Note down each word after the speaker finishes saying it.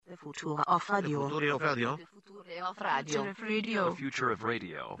future of radio. Radio. The future of radio. The future of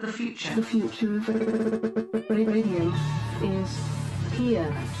radio. The future of radio is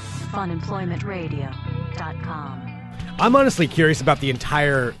here. Funemploymentradio.com. I'm honestly curious about the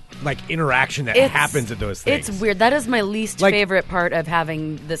entire interaction that happens at those things. It's weird. That is my least favorite part of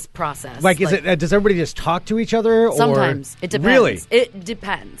having this process. Is it? Does everybody just talk to each other? Sometimes or? It depends. Really, it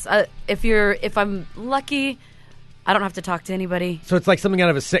depends. If I'm lucky, I don't have to talk to anybody. So it's like something out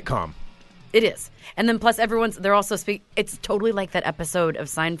of a sitcom. It is, and then plus they're also speak. It's totally like that episode of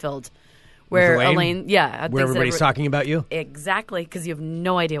Seinfeld where Elaine, where everybody's talking about you. Exactly, because you have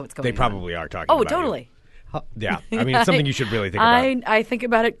no idea what's going on. They probably are talking. Oh, about totally. You. Yeah, I mean, it's something you should really think about. I think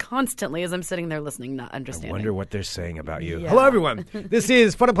about it constantly as I'm sitting there listening, not understanding. I wonder what they're saying about you. Yeah. Hello, everyone. This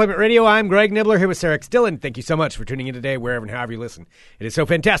is Fun Employment Radio. I'm Greg Nibbler here with Sarah Dillon. Thank you so much for tuning in today, wherever and however you listen. It is so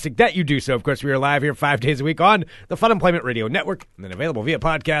fantastic that you do so. Of course, we are live here 5 days a week on the Fun Employment Radio Network, and then available via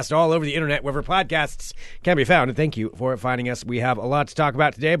podcast all over the internet, wherever podcasts can be found. And thank you for finding us. We have a lot to talk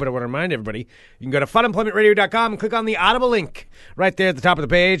about today, but I want to remind everybody, you can go to funemploymentradio.com and click on the Audible link right there at the top of the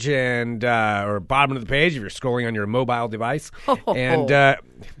page and or bottom of the page if you're scrolling on your mobile device. And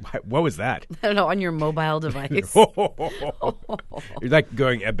what was that? I don't know, on your mobile device. You're like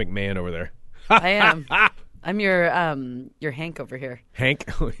going Ed McMahon over there. I am. I'm your Hank over here. Hank?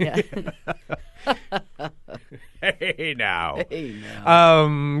 Yeah. Hey now. Hey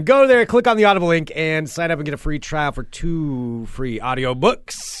now. Go there, click on the Audible link, and sign up and get a free trial for 2 free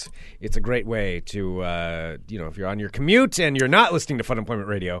audiobooks. It's a great way to, if you're on your commute and you're not listening to Fun Employment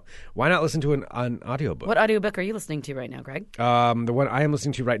Radio, why not listen to an audiobook? What audiobook are you listening to right now, Greg? The one I am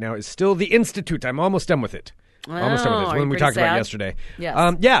listening to right now is still The Institute. I'm almost done with it. Almost done with it. It's one we talked about yesterday.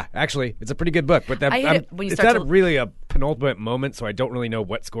 Yes. Yeah, actually, it's a pretty good book. But it's not really a penultimate moment, so I don't really know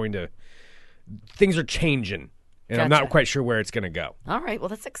what's going to... Things are changing, and Gotcha. I'm not quite sure where it's going to go. All right. Well,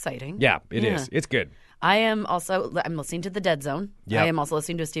 that's exciting. Yeah, it is. It's good. I'm listening to The Dead Zone. Yep. I am also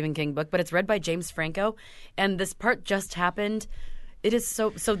listening to a Stephen King book, but it's read by James Franco, and this part just happened. It is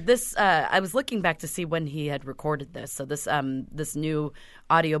so this I was looking back to see when he had recorded this. So this new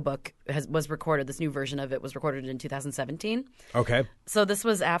audiobook was recorded. This new version of it was recorded in 2017. Okay. So this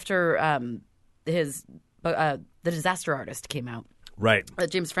was after his The Disaster Artist came out. Right.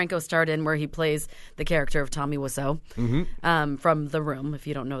 James Franco starred in, where he plays the character of Tommy Wiseau from The Room. If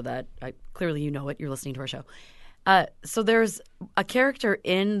you don't know that, clearly you know it. You're listening to our show. So there's a character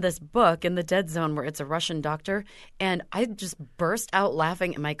in this book, in The Dead Zone, where it's a Russian doctor, and I just burst out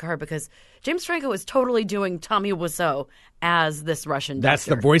laughing in my car because James Franco is totally doing Tommy Wiseau as this Russian doctor. That's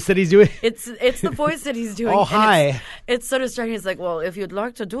the voice that he's doing? It's the voice that he's doing. Oh, hi. It's sort of strange. It's like, well, if you'd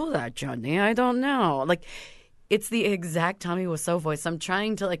like to do that, Johnny, I don't know. Like... It's the exact Tommy Wiseau voice. I'm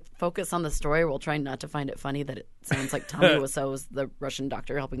trying to focus on the story while trying not to find it funny that it sounds like Tommy Wiseau is the Russian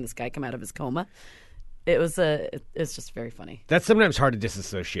doctor helping this guy come out of his coma. It's just very funny. That's sometimes hard to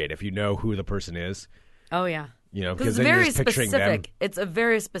disassociate if you know who the person is. Oh yeah, because then you're just picturing them. It's a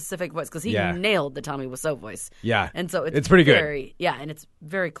very specific voice because he nailed the Tommy Wiseau voice. Yeah, and so it's pretty good. Yeah, and it's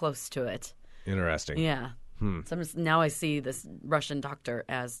very close to it. Interesting. Yeah. So now I see this Russian doctor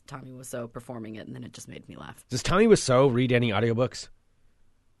as Tommy Wiseau performing it, and then it just made me laugh. Does Tommy Wiseau read any audiobooks?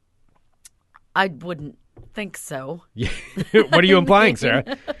 I wouldn't think so. Yeah. What are you implying,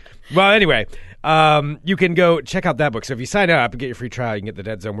 Sarah? Well, anyway, you can go check out that book. So if you sign up and get your free trial, you can get The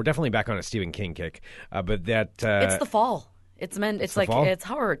Dead Zone. We're definitely back on a Stephen King kick, but that it's the fall. It's fall? It's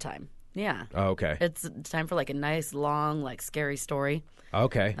horror time. Yeah. Oh, okay. It's time for a nice long scary story.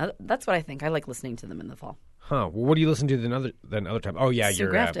 Okay. That's what I think. I like listening to them in the fall. Huh. Well, what do you listen to than other time? Oh, yeah, Sue your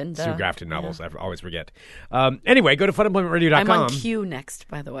Grafton, Sue Grafton novels. Yeah. I always forget. Anyway, go to funemploymentradio.com. I'm on Q next,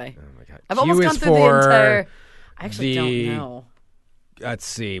 by the way. Oh, my God. I've Q almost gone through the entire... I actually don't know. Let's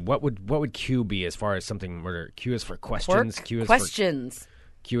see. What would Q be as far as something murder? Q is for questions. Q is questions.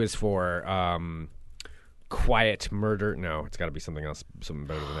 Q is for quiet murder. No, it's got to be something else, something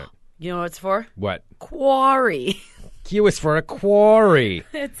better than that. You know what it's for? What? Quarry. Q is for a quarry.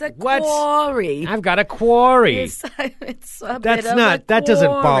 It's a quarry. I've got a quarry. It's a That's bit not. of a that doesn't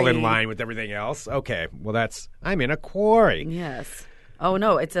quarry. fall in line with everything else. Okay. Well, I'm in a quarry. Yes. Oh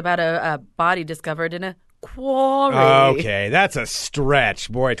no, it's about a body discovered in a quarry. Okay, that's a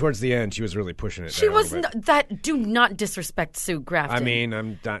stretch, boy. Towards the end, she was really pushing it. She was that. Do not disrespect Sue Grafton. I mean,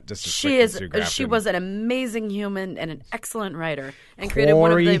 I'm not disrespecting Sue Grafton. She was an amazing human and an excellent writer, and created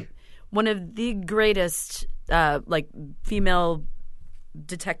one of the greatest female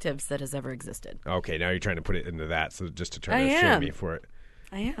detectives that has ever existed. Okay, now you're trying to put it into that, so just to try to shame me for it.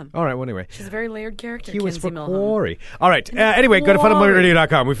 I am. All right, well, anyway. She's a very layered character, He was Kinsey for Milham. Quarry. All right. Anyway, go to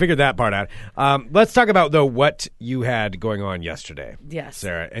funemploymentradio.com. We figured that part out. Let's talk about, though, what you had going on yesterday. Yes.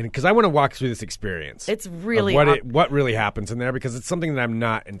 Sarah. And because I want to walk through this experience. It's really... what really happens in there, because it's something that I'm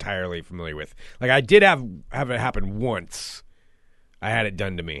not entirely familiar with. Like, I did have it happen once. I had it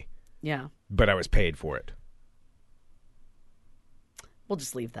done to me. Yeah. But I was paid for it. We'll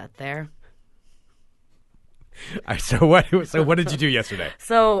just leave that there. So what did you do yesterday?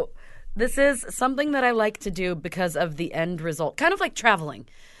 So this is something that I like to do because of the end result. Kind of like traveling.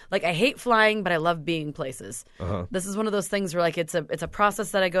 Like, I hate flying, but I love being places. Uh-huh. This is one of those things where, like, it's a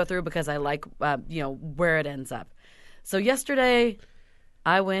process that I go through because I like, where it ends up. So yesterday,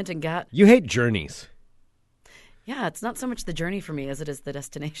 I went and got... You hate journeys. Yeah, it's not so much the journey for me as it is the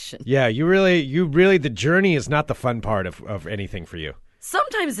destination. Yeah, you really, the journey is not the fun part of anything for you.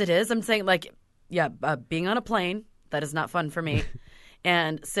 Sometimes it is. I'm saying, like, being on a plane, that is not fun for me.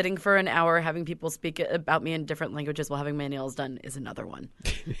 And sitting for an hour having people speak about me in different languages while having my nails done is another one.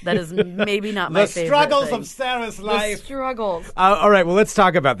 That is maybe not my favorite struggles thing. of Sarah's life. The struggles. All right, well, let's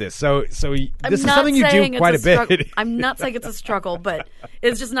talk about this. So this is something you do quite a bit. I'm not saying it's a struggle, but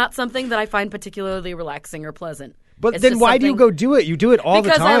it's just not something that I find particularly relaxing or pleasant. But It's then just why do you something- go do it? You do it all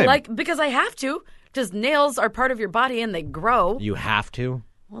the time. Because I have to. Because nails are part of your body and they grow. You have to?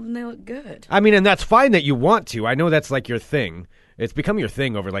 Well, then they look good. I mean, and that's fine that you want to. I know that's like your thing. It's become your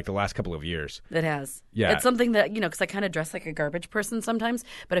thing over like the last couple of years. It has. Yeah. It's something that, because I kind of dress like a garbage person sometimes.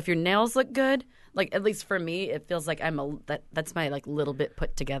 But if your nails look good, like, at least for me, it feels like that's my, like, little bit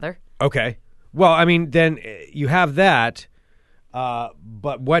put together. Okay. Well, I mean, then you have that.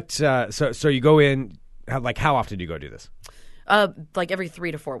 But what, so you go in, how often do you go do this? Like every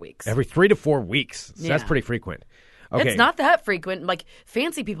 3 to 4 weeks. Every 3 to 4 weeks. So that's Yeah. pretty frequent. Okay. It's not that frequent. Like,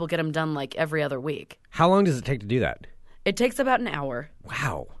 fancy people get them done, like, every other week. How long does it take to do that? It takes about an hour.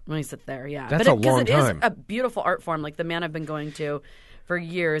 Wow. When you sit there, yeah. That's a long Because time. it is a beautiful art form. Like, the man I've been going to for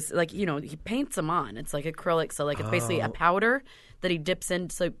years, like, he paints them on. It's like acrylic. So, like, it's basically a powder that he dips in.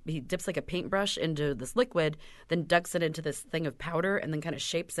 So he dips, like, a paintbrush into this liquid, then ducks it into this thing of powder, and then kind of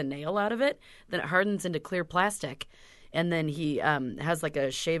shapes a nail out of it. Then it hardens into clear plastic. And then he has, like,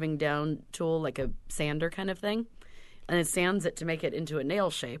 a shaving down tool, like a sander kind of thing. And it sands it to make it into a nail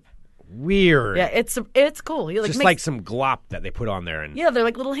shape. Weird. Yeah, it's cool. He, Just like some glop that they put on there. And yeah, they're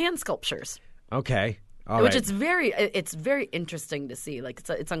like little hand sculptures. Okay. All Which right. it's very interesting to see. Like,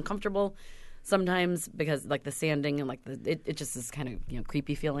 it's uncomfortable sometimes because, like, the sanding and, like, it just is kind of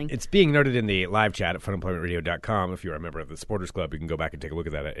creepy feeling. It's being noted in the live chat at funemploymentradio.com. If you're a member of the Supporters Club, you can go back and take a look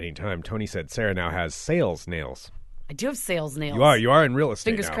at that at any time. Tony said Sarah now has sales nails. I do have sales nails. You are in real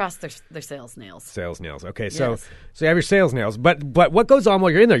estate. Fingers now. crossed, they're sales nails. Sales nails. Okay, so Yes. so you have your sales nails, but what goes on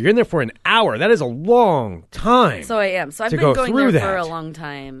while you're in there? You're in there for an hour. That is a long time. So I am. So I've to been go going through there for that. a long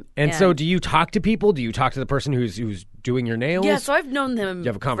time. And so, do you talk to people? Do you talk to the person who's doing your nails? Yeah, so I've known them. You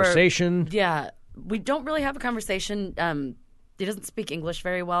have a conversation. Yeah, we don't really have a conversation. He doesn't speak English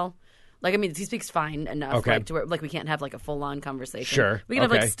very well. Like, I mean, he speaks fine enough. Okay. Like, to where, like, we can't have, like, a full-on conversation. Sure. We can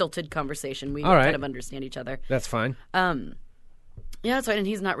have, Okay. like, stilted conversation. We All right. kind of understand each other. That's fine. Yeah, that's right. And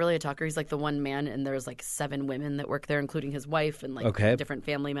he's not really a talker. He's like the one man, and there's like 7 women that work there, including his wife and like Okay. different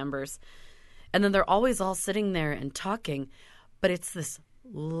family members. And then they're always all sitting there and talking, but it's this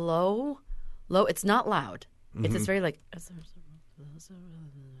low. It's not loud. It's this very like,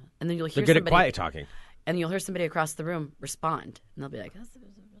 and then you'll hear They're good at somebody, quiet talking. and you'll hear somebody across the room respond, and they'll be like,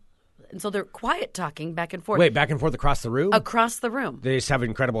 and so they're quiet talking back and forth. Wait, back and forth across the room? Across the room. They just have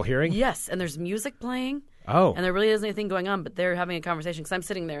incredible hearing? Yes, and there's music playing. Oh. And there really isn't anything going on, but they're having a conversation because I'm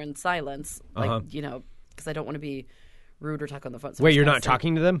sitting there in silence, like, because I don't want to be rude or talk on the phone. So I'm Wait, just you're kinda not sitting-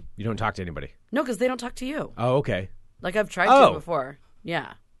 talking to them? You don't talk to anybody? No, because they don't talk to you. Oh, okay. Like, I've tried Oh. to before.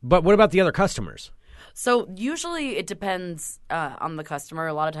 Yeah. But what about the other customers? So usually it depends on the customer.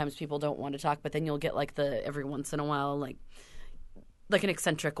 A lot of times people don't want to talk, but then you'll get like every once in a while, like an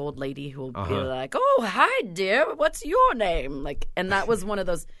eccentric old lady who will be like, "Oh, hi, dear. What's your name?" Like, and that was one of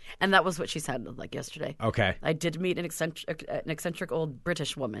those, and that was what she sounded like yesterday. Okay. I did meet an eccentric old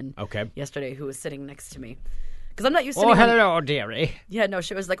British woman. Okay. Yesterday, who was sitting next to me, because I'm not used to. Oh, anyone- hello, dearie. Yeah, no,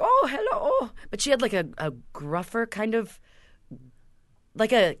 she was like, "Oh, hello," but she had like a gruffer kind of,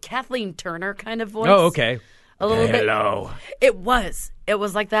 like a Kathleen Turner kind of voice. Oh, okay. A little bit. Hello. It was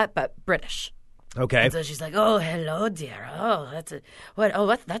like that, but British. Okay. And so she's like, "Oh, hello, dear. Oh, that's a what? Oh,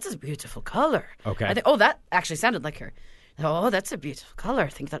 that's a beautiful color." Okay. I think. Oh, that actually sounded like her. Oh, that's a beautiful color. I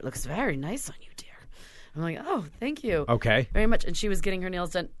think that looks very nice on you, dear. I'm like, "Oh, thank you." Okay. Very much. And she was getting her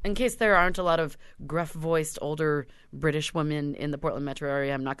nails done. In case there aren't a lot of gruff-voiced older British women in the Portland metro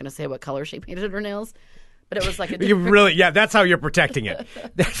area, I'm not going to say what color she painted her nails, but it was like a You really, yeah, that's how you're protecting it.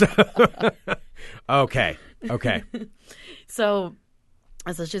 Okay. So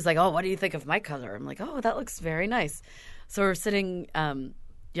she's like, oh, what do you think of my color? I'm like, oh, that looks very nice. So we're sitting, I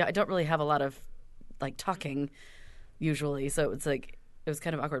don't really have a lot of like talking usually. So it's like, it was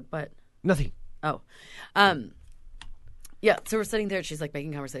kind of awkward, but. Nothing. Oh. Yeah, so we're sitting there and she's like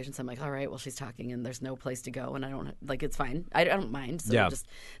making conversations. I'm like, all right, well, she's talking and there's no place to go and I don't, like, it's fine. I don't mind. So we're just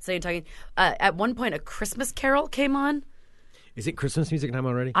sitting and talking. At one point, a Christmas carol came on. Is it Christmas music time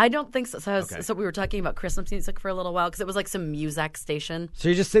already? I don't think so. So we were talking about Christmas music for a little while because it was like some Muzak station. So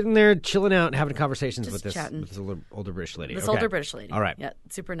you're just sitting there chilling out and having conversations Just with this chatting. older British lady. This older British lady. All right. Yeah,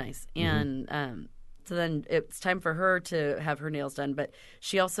 super nice. And so then it's time for her to have her nails done. But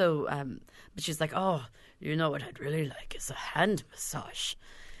she also, but she's like, oh, you know what I'd really like is a hand massage.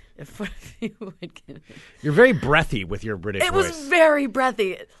 If you would give it. You're very breathy with your British voice. It was very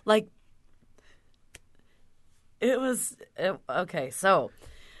breathy. Like, okay, so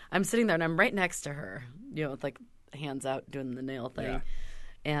I'm sitting there and I'm right next to her, with like hands out doing the nail thing. Yeah.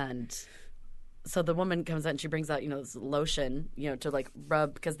 And so the woman comes out and she brings out, this lotion, to like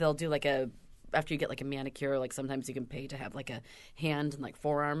rub, because they'll do like after you get like a manicure, like sometimes you can pay to have like a hand and like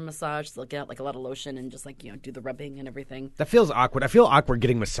forearm massage. So they'll get out like a lot of lotion and just like, do the rubbing and everything. That feels awkward. I feel awkward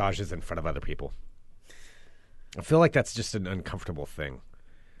getting massages in front of other people. I feel like that's just an uncomfortable thing.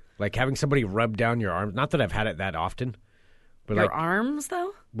 Like having somebody rub down your arms. Not that I've had it that often. But your like, arms,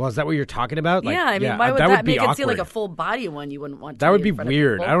 though? Well, is that what you're talking about? Like, yeah, I mean, why would that make awkward. it seem like a full body one you wouldn't want to That would be in front of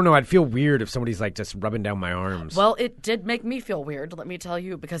weird. people? I don't know. I'd feel weird if somebody's like just rubbing down my arms. Well, it did make me feel weird, let me tell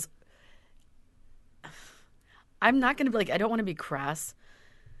you, because I'm not going to be like, I don't want to be crass,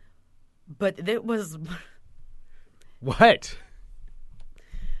 but it was... What?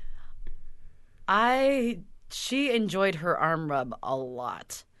 She enjoyed her arm rub a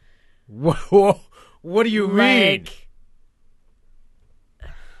lot. Whoa, what do you mean?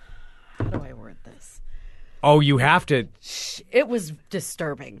 How do I word this? Oh, you have to. It was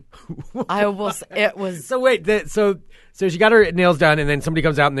disturbing. It was. So wait, so she got her nails done, and then somebody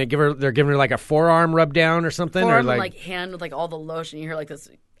comes out and they're giving her like a forearm rub down or something, Forearm, or like hand with like all the lotion. You hear like this.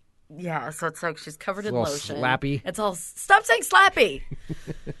 Yeah, so it's like she's covered in all lotion. slappy. It's all. Stop saying slappy.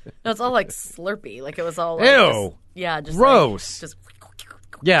 No, it's all like slurpy. Like it was all. Like, Ew. Just gross. Like,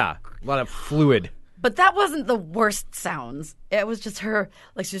 Yeah, a lot of fluid. But that wasn't the worst sounds. It was just her.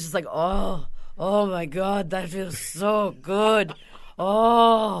 Like she was just like, oh my God, that feels so good.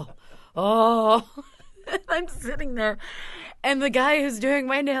 Oh. I'm sitting there, and the guy who's doing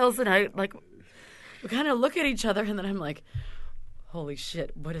my nails and I like, we kind of look at each other, and then I'm like, holy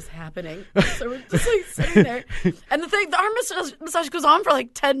shit, what is happening? So we're just like sitting there. And the arm massage goes on for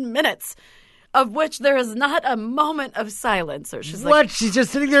like 10 minutes, of which there is not a moment of silence. Or she's What? like, She's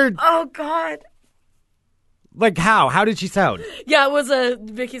just sitting there. oh God. Like how? How did she sound? Yeah, it was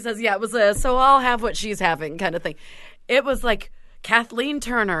Vicky says, yeah, it was so I'll have what she's having kind of thing. It was like Kathleen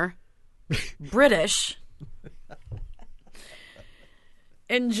Turner, British,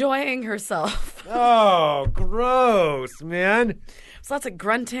 enjoying herself. Oh, gross, man. So lots of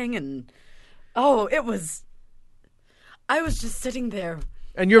grunting and, I was just sitting there.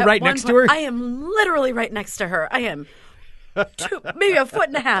 And you're right next to her? I am literally right next to her. I am maybe a foot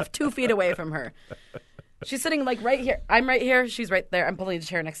and a half, 2 feet away from her. She's sitting like right here. I'm right here. She's right there. I'm pulling the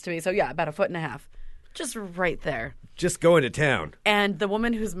chair next to me. So yeah, about a foot and a half. Just right there. Just going to town. And the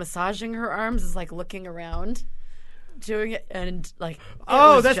woman who's massaging her arms is like looking around, doing it, and like,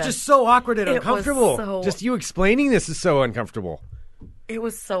 that's just so awkward and uncomfortable. So, just you explaining this is so uncomfortable. It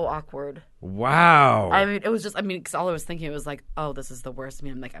was so awkward. Wow. I mean, it was just, because all I was thinking, it was like, oh, this is the worst. I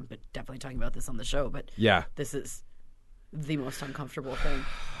mean, I'm like, I'm definitely talking about this on the show, but yeah, this is the most uncomfortable thing.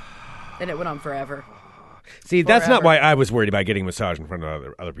 And it went on forever. See, that's not why I was worried about getting a massage in front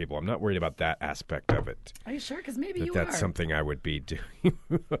of other people. I'm not worried about that aspect of it. Are you sure? Because maybe that's something I would be doing.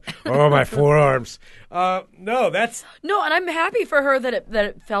 Oh, my forearms. No, that's... No, and I'm happy for her that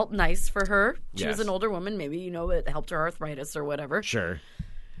it felt nice for her. She Yes. was an older woman. Maybe, it helped her arthritis or whatever. Sure.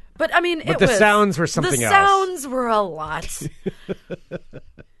 But, I mean, But the sounds were something else. The sounds were a lot.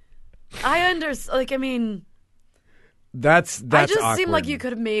 I understand. Like, I mean... That's I just awkward. seemed like you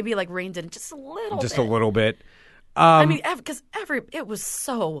could have maybe like reined it in just a little bit. Just a little bit. I mean, because it was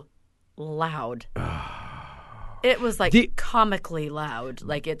so loud. It was like comically loud.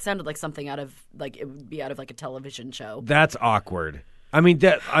 Like it sounded like something out of like it would be out of like a television show. That's awkward. I mean,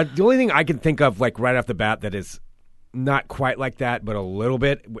 the only thing I can think of like right off the bat that is not quite like that, but a little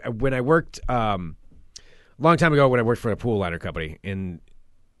bit. When I worked a long time ago, when I worked for a pool liner company, and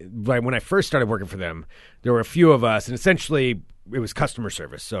when I first started working for them, there were a few of us, and essentially it was customer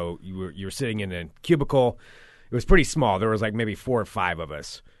service. So you were sitting in a cubicle. It was pretty small. There was like maybe 4 or 5 of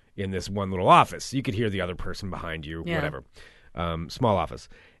us in this one little office. You could hear the other person behind you, whatever. Small office.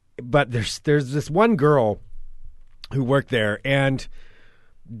 But there's this one girl who worked there, and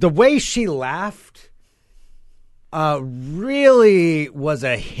the way she laughed really was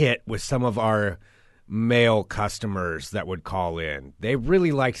a hit with some of our male customers that would call in. They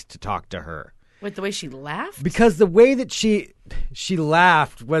really liked to talk to her. Wait, the way she laughed? Because the way that she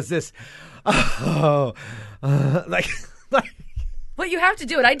laughed was this, like. Well, you have to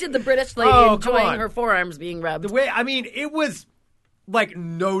do it. I did the British lady enjoying her forearms being rubbed. The way, I mean, it was like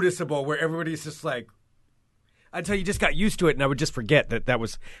noticeable where everybody's just like, until you just got used to it, and I would just forget that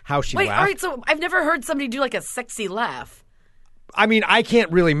was how she laughed. Wait, all right, so I've never heard somebody do like a sexy laugh. I mean, I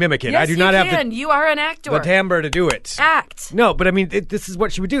can't really mimic it. Yes, I do not have you are an actor. the timbre to do it. Act. No, but I mean, this is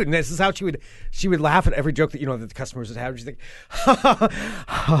what she would do, and this is how she would laugh at every joke that that the customers would have. She's like,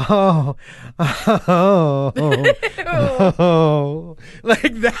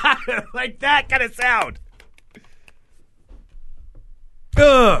 like that kind of sound.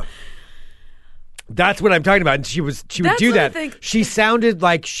 Ugh. That's what I'm talking about. And she would do that. She sounded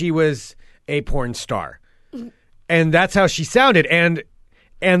like she was a porn star. And that's how she sounded. And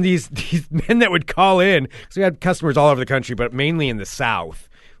these men that would call in, because we had customers all over the country, but mainly in the South.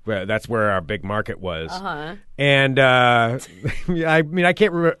 That's where our big market was. Uh-huh. And I mean, I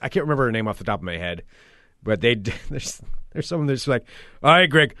can't remember her name off the top of my head, but there's someone that's like, all right,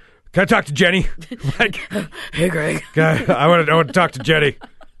 Greg, can I talk to Jenny? Like, hey, Greg, I want to talk to Jenny.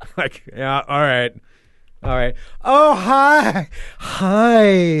 Like, yeah, all right. Oh, hi.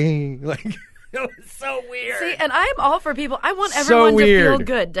 Like, it was so weird. See, and I'm all for people. I want everyone to feel weird.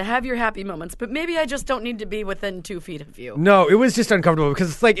 good, to have your happy moments, but maybe I just don't need to be within 2 feet of you. No, it was just uncomfortable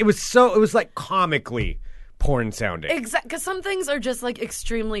because it's like it was like comically porn sounding. Exactly, because some things are just like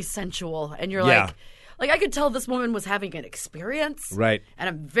extremely sensual, and you're like I could tell this woman was having an experience, right? And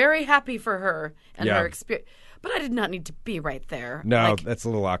I'm very happy for her and her experience. But I did not need to be right there. No, that's a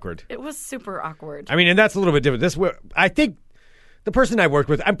little awkward. It was super awkward. I mean, and that's a little bit different. I think the person I worked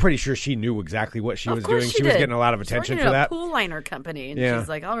with, I'm pretty sure she knew exactly what she was doing. She was getting a lot of attention for that. She's working at a pool liner company, and she's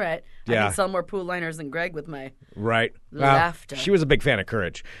like, all right, I can sell more pool liners than Greg with my laughter. She was a big fan of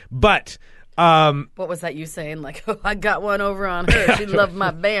Courage. But what was that you saying? Like, oh, I got one over on her. She loved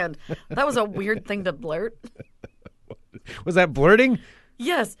my band. That was a weird thing to blurt. Was that blurting?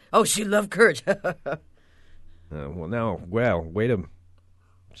 Yes. Oh, she loved Courage. Way to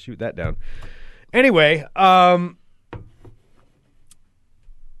shoot that down. Anyway,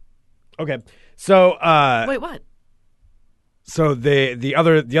 okay. So, wait, what? So the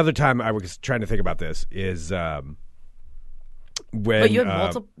other time I was trying to think about this is when. But you had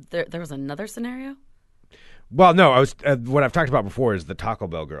multiple. There was another scenario. Well, no, I was. What I've talked about before is the Taco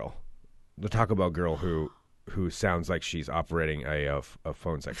Bell girl, who sounds like she's operating a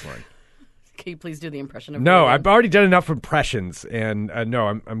phone sex line. Can you please do the impression of? No, I've already done enough impressions, and no,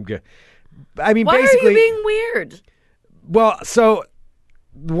 I'm good. I mean, why basically, are you being weird? Well, so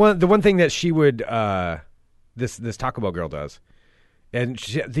the one thing that she would this Taco Bell girl does, and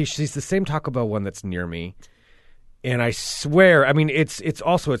she's the same Taco Bell one that's near me, and I swear, I mean, it's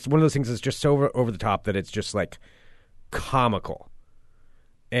one of those things that's just so over the top that it's just like comical,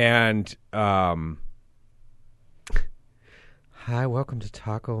 and hi, welcome to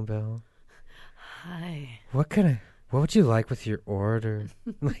Taco Bell. Hi. What would you like with your order?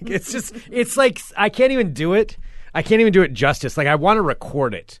 Like, it's like I can't even do it. I can't even do it justice. Like, I want to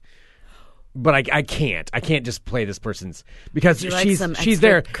record it, but I can't. I can't just play this person's because she's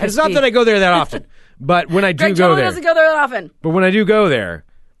there. And it's not that I go there that often, but when I do go there, doesn't go there that often. But when I do go there,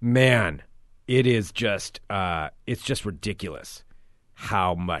 man, it is just it's just ridiculous.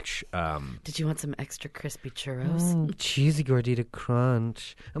 How much? Did you want some extra crispy churros? Cheesy gordita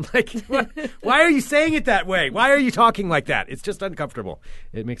crunch. I'm like, why are you saying it that way? Why are you talking like that? It's just uncomfortable.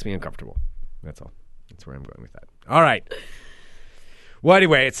 It makes me uncomfortable. That's all. That's where I'm going with that. All right. Well,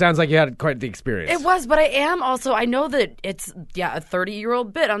 anyway, it sounds like you had quite the experience. It was, but I know that it's, a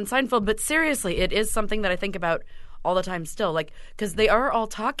 30-year-old bit on Seinfeld, but seriously, it is something that I think about all the time still. Like, because they are all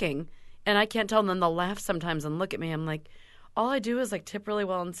talking, and I can't tell, and then they'll laugh sometimes and look at me. I'm like, all I do is like tip really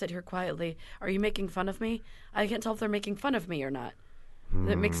well and sit here quietly. Are you making fun of me? I can't tell if they're making fun of me or not.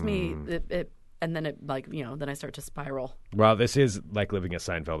 It makes me and then it then I start to spiral. Well, this is like living a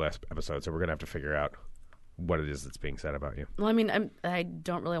Seinfeld episode, so we're gonna have to figure out what it is that's being said about you. Well, I mean, I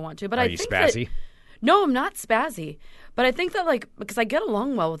don't really want to, but Are I you think spassy? No, I'm not spazzy. But I think that, like, because I get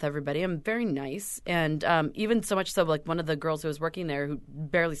along well with everybody, I'm very nice. And even so much so, like, one of the girls who was working there who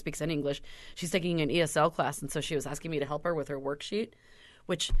barely speaks any English, she's taking an ESL class. And so she was asking me to help her with her worksheet,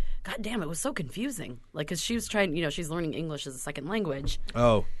 which, goddamn, it was so confusing. Like, because she was trying, she's learning English as a second language.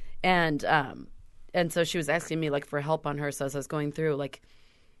 Oh. And so she was asking me, like, for help on her. So as I was going through, like,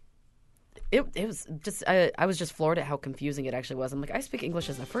 it was just, I was just floored at how confusing it actually was. I'm like, I speak English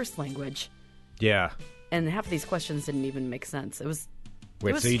as a first language. Yeah. And half of these questions didn't even make sense. It was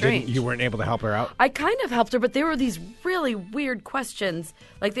Wait, it was so you weren't able to help her out? I kind of helped her, but they were these really weird questions.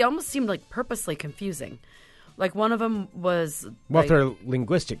 Like, they almost seemed like purposely confusing. Like, one of them was... Well, like, if they're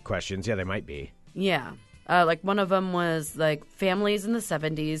linguistic questions, yeah, they might be. Yeah. Like, one of them was, like, families in the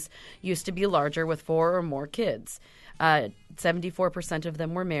 70s used to be larger with 4 or more kids. 74% of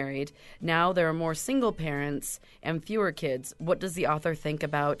them were married. Now there are more single parents and fewer kids. What does the author think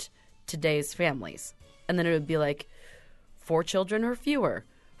about today's families? And then it would be like, 4 children or fewer,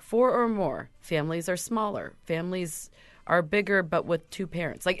 4 or more. Families are smaller. Families are bigger but with 2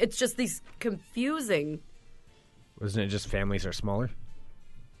 parents. Like, it's just these confusing... Wasn't it just families are smaller?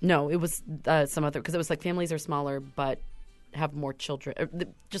 No, it was some other... Because it was like families are smaller but have more children.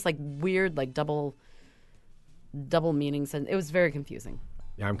 Just like weird, like double meanings. And it was very confusing.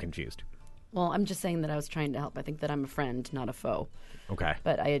 Yeah, I'm confused. Well, I'm just saying that I was trying to help. I think that I'm a friend, not a foe. Okay.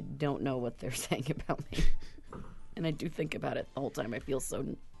 But I don't know what they're saying about me. And I do think about it the whole time. I feel so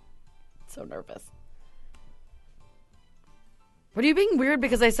nervous. What, are you being weird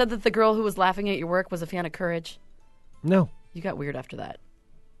because I said that the girl who was laughing at your work was a fan of Courage? No. You got weird after that.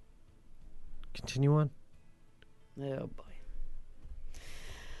 Continue on. Oh, boy.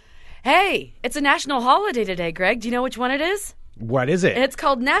 Hey, it's a national holiday today, Greg. Do you know which one it is? What is it? It's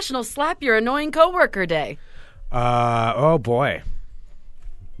called National Slap Your Annoying Coworker Day. Oh, boy.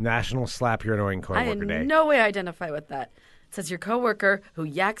 National Slap Your Annoying Coworker Day. I in no way identify with that. It says your coworker who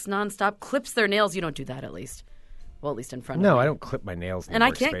yaks nonstop, clips their nails. You don't do that, at least. Well, at least in front of me. No, I don't clip my nails in and the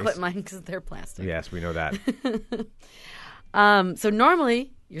I can't workspace. clip mine because they're plastic. Yes, we know that. So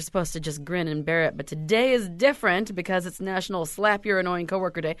normally, you're supposed to just grin and bear it, but today is different because it's National Slap Your Annoying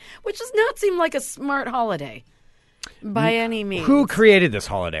Coworker Day, which does not seem like a smart holiday by any means. Who created this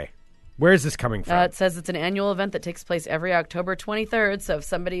holiday? Where is this coming from? It says it's an annual event that takes place every October 23rd, so if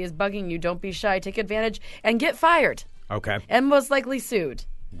somebody is bugging you, don't be shy, take advantage, and get fired. Okay. And most likely sued.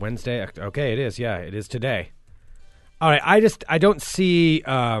 Wednesday. Okay, it is. Yeah, it is today. All right, I don't see,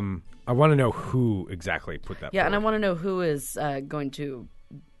 I want to know who exactly put that Yeah, forward. and I want to know who is going to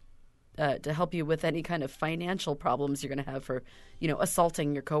help you with any kind of financial problems you're going to have for,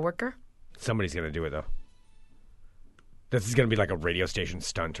 assaulting your coworker. Somebody's going to do it, though. This is going to be like a radio station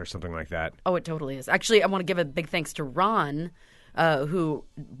stunt or something like that. Oh, it totally is. Actually, I want to give a big thanks to Ron, who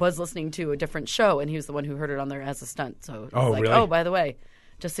was listening to a different show, and he was the one who heard it on there as a stunt. So it's like, really? Oh, by the way,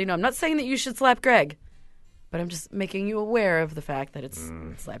 just so you know, I'm not saying that you should slap Greg, but I'm just making you aware of the fact that it's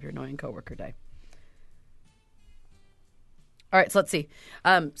Slap Your Annoying Coworker Day. All right, so let's see.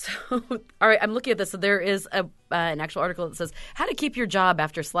 All right, I'm looking at this. So there is an actual article that says how to keep your job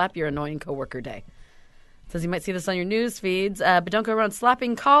after Slap Your Annoying Coworker Day. It says you might see this on your news feeds, but don't go around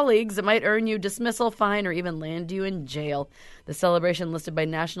slapping colleagues. It might earn you dismissal, fine, or even land you in jail. The celebration listed by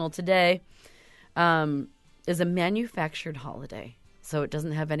National Today is a manufactured holiday, so it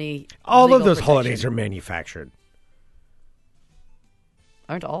doesn't have any. All of legal those protection. holidays are manufactured.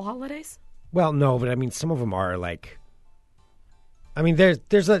 Aren't all holidays? Well, no, but I mean, some of them are like. I mean,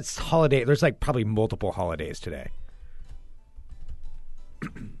 there's a holiday. There's like probably multiple holidays today.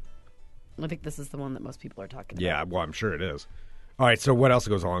 I think this is the one that most people are talking about. Yeah, well, I'm sure it is. All right, so what else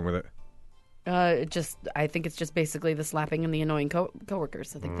goes along with it? I think it's just basically the slapping and the annoying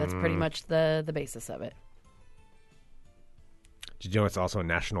coworkers. I think that's pretty much the basis of it. Did you know it's also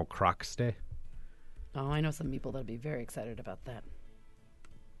National Crocs Day? Oh, I know some people that'll be very excited about that.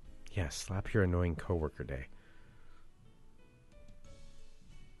 Yeah, Slap Your Annoying Coworker Day.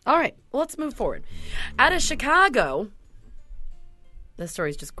 All right, well, let's move forward. Out of Chicago, this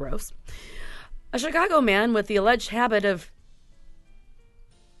story's just gross. A Chicago man with the alleged habit of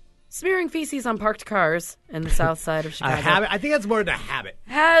smearing feces on parked cars in the south side of Chicago. A habit? I think that's more than a habit.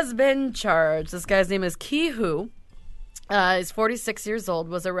 Has been charged. This guy's name is Kihu. He's 46 years old,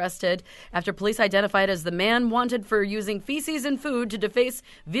 was arrested after police identified as the man wanted for using feces and food to deface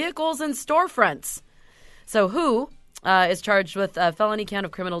vehicles and storefronts. So Hu is charged with a felony count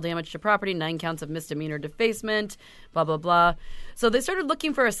of criminal damage to property, 9 counts of misdemeanor defacement, blah, blah, blah. So they started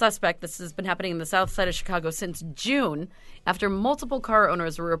looking for a suspect. This has been happening in the south side of Chicago since June after multiple car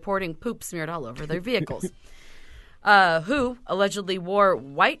owners were reporting poop smeared all over their vehicles. who allegedly wore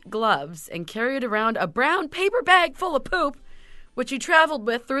white gloves and carried around a brown paper bag full of poop, which he traveled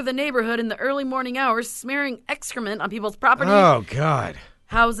with through the neighborhood in the early morning hours, smearing excrement on people's property, Oh, God.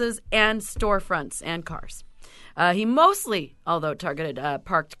 houses, and storefronts and cars. He mostly, although targeted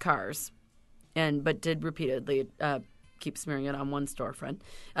parked cars, but did repeatedly keep smearing it on one storefront.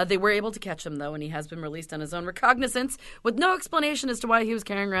 They were able to catch him, though, and he has been released on his own recognizance with no explanation as to why he was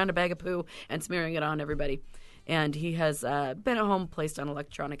carrying around a bag of poo and smearing it on everybody. And he has been at home, placed on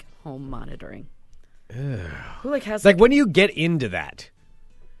electronic home monitoring. Who has Like, when do you get into that?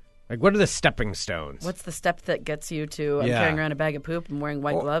 Like, what are the stepping stones? What's the step that gets you to Yeah. carrying around a bag of poop and wearing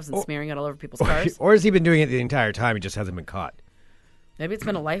white gloves and smearing it all over people's cars? Or has he been doing it the entire time? He just hasn't been caught. Maybe it's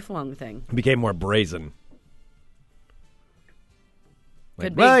been a lifelong thing. He became more brazen. Like,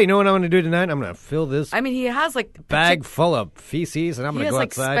 Could be. well, you know what I'm going to do tonight? I'm going to fill this I mean, he has like bag full of feces, and I'm He going to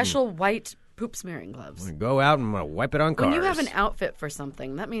has go like outside special white poop smearing gloves. and go out and I'm going to wipe it on cars. When you have an outfit for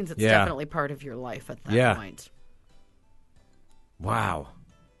something, that means it's Yeah. definitely part of your life at that point. Wow.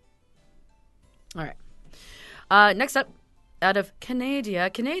 All right. Next up, out of Canada, a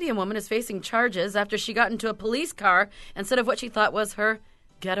Canadian woman is facing charges after she got into a police car instead of what she thought was her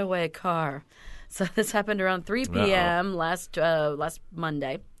getaway car. So this happened around 3 p.m. last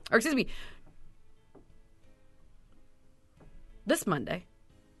Monday. Or excuse me, this Monday.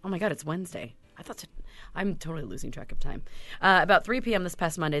 Oh my God, it's Wednesday. I'm totally losing track of time. About 3 p.m. this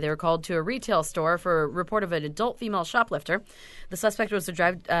past Monday, they were called to a retail store for a report of an adult female shoplifter. The suspect was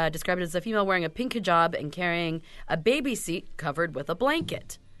described as a female wearing a pink hijab and carrying a baby seat covered with a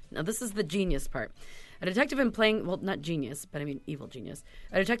blanket. Now, this is the genius part. A detective in not genius, but I mean evil genius.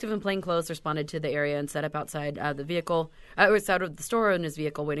 A detective in plain clothes responded to the area and set up outside the vehicle, was out of the store in his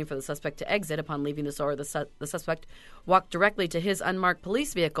vehicle waiting for the suspect to exit. Upon leaving the store, the suspect walked directly to his unmarked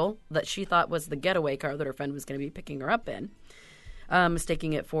police vehicle that she thought was the getaway car that her friend was going to be picking her up in,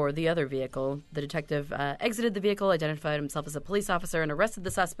 mistaking it for the other vehicle. The detective exited the vehicle, identified himself as a police officer, and arrested the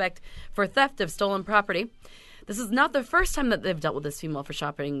suspect for theft of stolen property. This is not the first time that they've dealt with this female for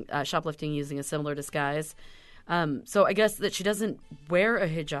shoplifting using a similar disguise. So I guess that she doesn't wear a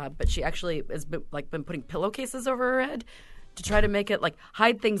hijab, but she actually has been putting pillowcases over her head to try to make it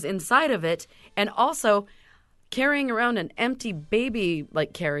hide things inside of it, and also carrying around an empty baby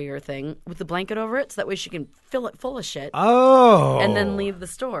carrier thing with the blanket over it, so that way she can fill it full of shit. Oh. And then leave the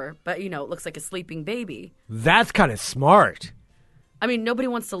store. But it looks like a sleeping baby. That's kind of smart. I mean, nobody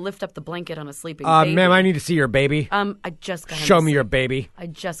wants to lift up the blanket on a sleeping baby. Ma'am, I need to see your baby. I just got him. Show me your baby. I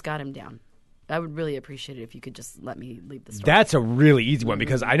just got him down. I would really appreciate it if you could just let me leave the store. That's a really easy one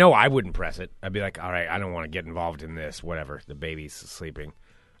because I know I wouldn't press it. I'd be like, all right, I don't want to get involved in this. Whatever. The baby's sleeping.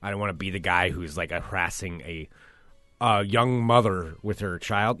 I don't want to be the guy who's harassing a young mother with her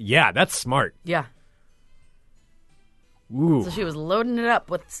child. Yeah, that's smart. Yeah. Ooh. So she was loading it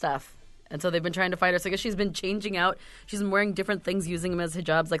up with stuff. And so they've been trying to find her. So I guess she's been changing out. She's been wearing different things, using them as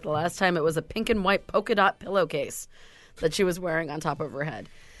hijabs. Like the last time, it was a pink and white polka dot pillowcase that she was wearing on top of her head.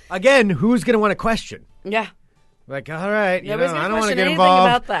 Again, who's going to want to question? Yeah. All right, I don't want to get anything involved.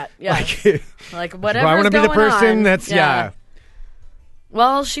 about that. Yeah. Whatever. I want to be the person on. that's, yeah.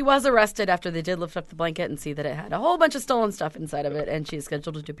 Well, she was arrested after they did lift up the blanket and see that it had a whole bunch of stolen stuff inside of it, and she's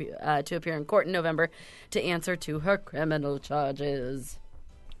scheduled to appear in court in November to answer to her criminal charges.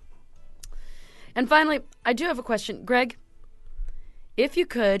 And finally, I do have a question. Greg, if you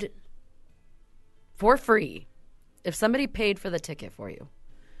could, for free, if somebody paid for the ticket for you,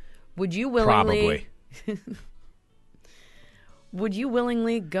 would you willingly... Probably. Would you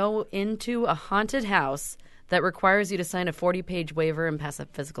willingly go into a haunted house that requires you to sign a 40-page waiver and pass a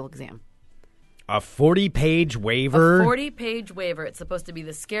physical exam? A 40-page waiver? A 40-page waiver. It's supposed to be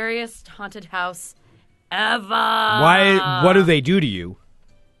the scariest haunted house ever. Why? What do they do to you?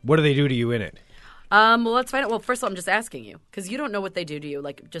 What do they do to you in it? Well, let's find out. Well, first of all, I'm just asking you because you don't know what they do to you.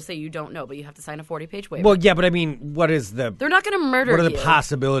 Just say you don't know, but you have to sign a 40-page waiver. Well, yeah, but I mean, what is the... They're not going to murder you. What are the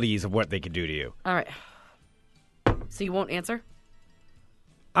possibilities of what they could do to you? All right. So you won't answer?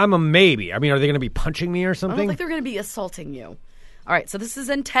 I'm a maybe. I mean, are they going to be punching me or I something? don't think they're going to be assaulting you. All right, so this is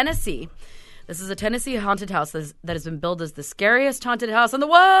in Tennessee. This is a Tennessee haunted house that has been billed as the scariest haunted house in the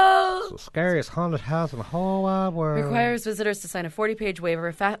world. The scariest haunted house in the whole wide world. Requires visitors to sign a 40-page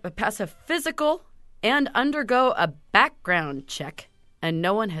waiver, pass a physical, and undergo a background check. And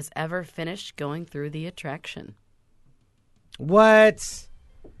no one has ever finished going through the attraction. What?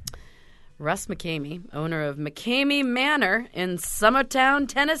 Russ McCamey, owner of McCamey Manor in Summertown,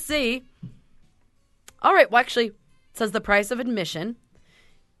 Tennessee. All right, well, actually, it says the price of admission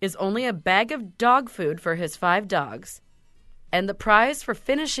is only a bag of dog food for his 5 dogs. And the prize for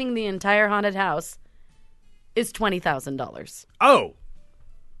finishing the entire haunted house is $20,000. Oh.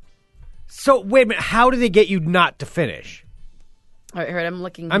 So, wait a minute. How do they get you not to finish? All right, I'm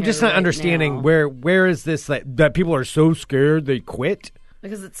looking I'm here just not right understanding now. where is this that people are so scared they quit?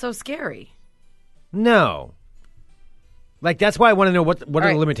 Because it's so scary. No. Like, that's why I want to know what are All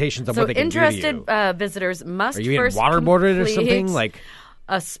right. the limitations on what they can do to you. So interested visitors must Are you first getting waterboarded or complete something? Like,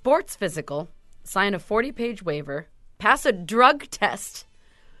 a sports physical, sign a 40-page waiver, pass a drug test,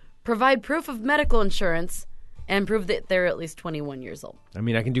 provide proof of medical insurance, and prove that they're at least 21 years old. I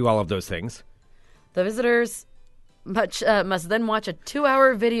mean, I can do all of those things. The visitors must then watch a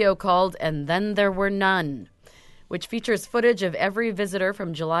 2-hour video called And Then There Were None, which features footage of every visitor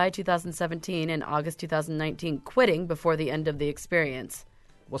from July 2017 and August 2019 quitting before the end of the experience.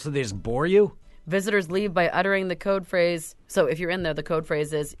 Well, so they just bore you? Visitors leave by uttering the code phrase. So if you're in there, the code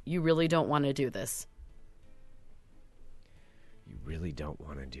phrase is, "You really don't want to do this." You really don't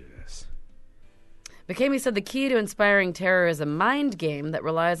want to do this. McCamey said the key to inspiring terror is a mind game that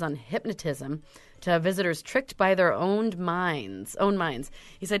relies on hypnotism to have visitors tricked by their own minds.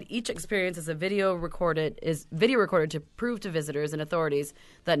 He said each experience is video recorded to prove to visitors and authorities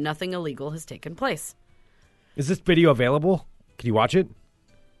that nothing illegal has taken place. Is this video available? Can you watch it?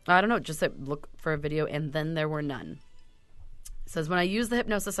 I don't know. Just said look for a video, and then there were none. It says, when I use the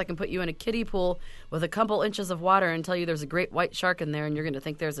hypnosis, I can put you in a kiddie pool with a couple inches of water and tell you there's a great white shark in there, and you're going to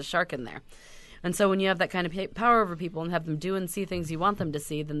think there's a shark in there. And so when you have that kind of power over people and have them do and see things you want them to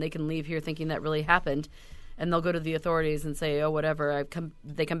see, then they can leave here thinking that really happened. And they'll go to the authorities and say, oh, whatever.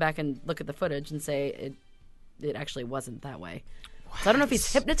 They come back and look at the footage and say it actually wasn't that way. So I don't know if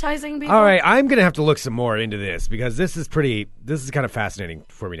he's hypnotizing people. All right, I'm going to have to look some more into this because this is kind of fascinating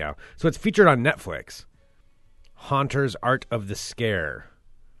for me now. So it's featured on Netflix. Haunter's Art of the Scare.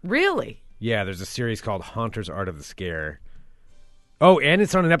 Really? Yeah, there's a series called Haunter's Art of the Scare. Oh, and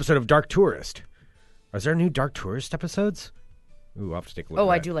it's on an episode of Dark Tourist. Is there new Dark Tourist episodes? Ooh, I'll have to take a look at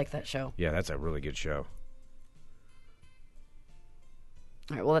that. I do like that show. Yeah, that's a really good show.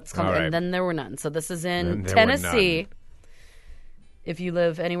 All right, well, that's called All right. And Then There Were None. So this is in And There Were Tennessee. None. If you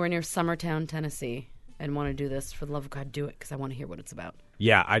live anywhere near Summertown, Tennessee, and want to do this, for the love of God, do it, because I want to hear what it's about.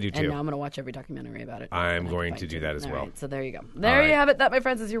 Yeah, I do And too. now I'm going to watch every documentary about it. I'm that I going can to find do too. that as All well. right, so there you go. There All you right. have it. That, my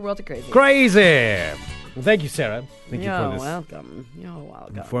friends, is your World of Crazy. Crazy! Well, thank you, Sarah. Thank you You're for this welcome. You're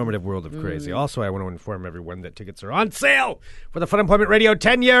welcome. informative world of crazy. Also, I want to inform everyone that tickets are on sale for the Fun Employment Radio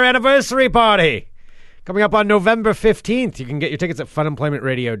 10-year anniversary party. Coming up on November 15th. You can get your tickets at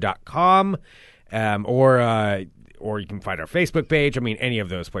funemploymentradio.com or you can find our Facebook page. I mean, any of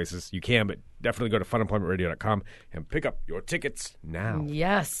those places you can, but definitely go to funemploymentradio.com and pick up your tickets now.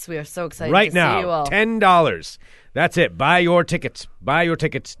 Yes, we are so excited Right to now, see you all. $10. That's it. Buy your tickets. Buy your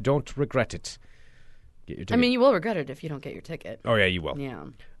tickets. Don't regret it. Get your ticket. I mean, you will regret it if you don't get your ticket. Oh, yeah, you will. Yeah.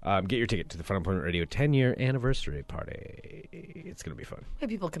 Get your ticket to the Fun Employment Radio 10-year anniversary party. It's going to be fun. We have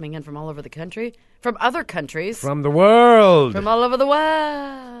people coming in from all over the country, from other countries, From the world. from all over the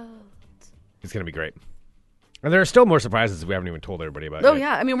world. It's going to be great. And there are still more surprises we haven't even told everybody about Oh, yet.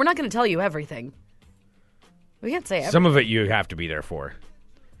 yeah. I mean, we're not going to tell you everything. We can't say everything. Some of it you have to be there for.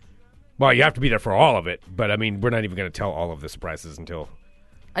 Well, you have to be there for all of it, but I mean, we're not even going to tell all of the surprises until...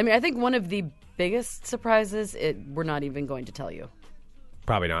 I mean, I think one of the biggest surprises, we're not even going to tell you.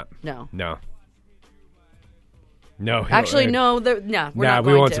 Probably not. No. No. Actually, no. We're not going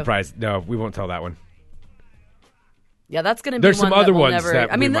we won't to. surprise. No, we won't tell that one. Yeah, that's going to be There's one some other that we'll ones never...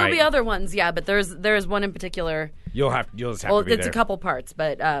 that I mean, we there'll might- be other ones, yeah, but there's one in particular. You'll just have Well, to be it's there. a couple parts,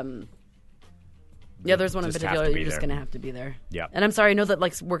 but yeah, there's one in Just have particular to be you're just there. going to have to be there. Yeah. And I'm sorry, I know that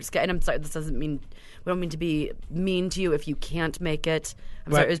and I'm sorry, this doesn't mean we don't mean to be mean to you if you can't make it.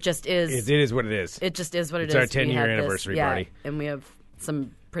 I'm But sorry, it just is. It is what it is. It just is what It's it our is. We 10-year had this- anniversary yeah, party. and we have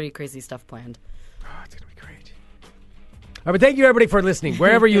some pretty crazy stuff planned. Oh, it's going to be great. All right, but thank you, everybody, for listening.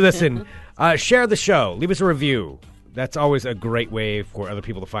 Wherever you listen, share the show. Leave us a review. That's always a great way for other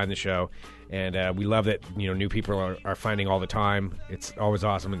people to find the show. And we love that new people are finding all the time. It's always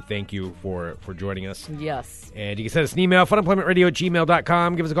awesome, and thank you for joining us. Yes. And you can send us an email,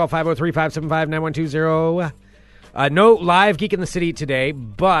 funemploymentradio@gmail.com. Give us a call, 503-575-9120. No live Geek in the City today,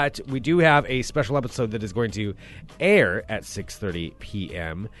 but we do have a special episode that is going to air at 6:30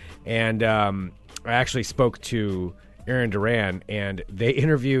 p.m. And I actually spoke to Aaron Duran, and they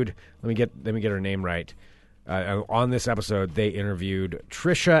interviewed, let me get her name right. On this episode, they interviewed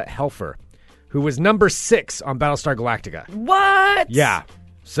Trisha Helfer, who was number 6 on Battlestar Galactica. What? Yeah.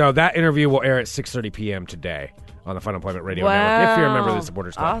 So that interview will air at 6:30 p.m. today on the Fun Employment Radio Wow. Network, if you're a member of the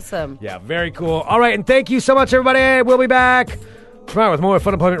Supporters Club. Awesome. Yeah, very cool. All right, and thank you so much, everybody. We'll be back tomorrow with more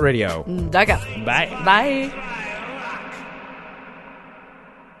Fun Employment Radio. Dugga. Bye. Bye.